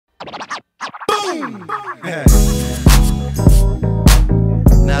Boom! Yeah.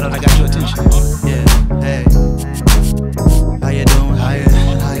 Now that I got your attention, yeah. Hey, how you doing? How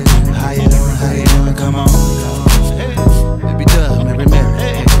you doing? Come on. Hey, baby Dub, Mary Mary.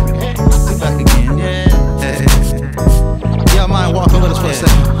 Hey, we back again. Yeah. Hey, y'all mind walking with us for a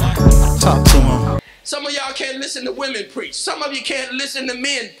second? Talk to him. Some of y'all can't listen to women preach. Some of you can't listen to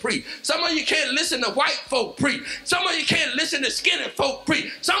men preach. Some of you can't listen to white folk preach. Some of you can't listen to skinny folk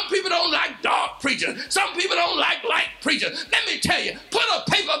preach. Some people don't like dark preachers. Some people don't like light preachers. Let me tell you, put a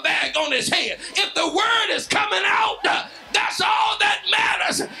paper bag on his head. If the word is coming out, that's all that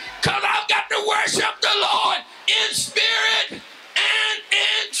matters. Because I've got to worship the Lord in spirit and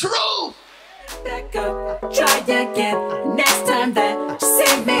in truth. Back up, try again. Next time that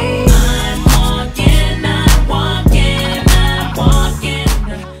save me.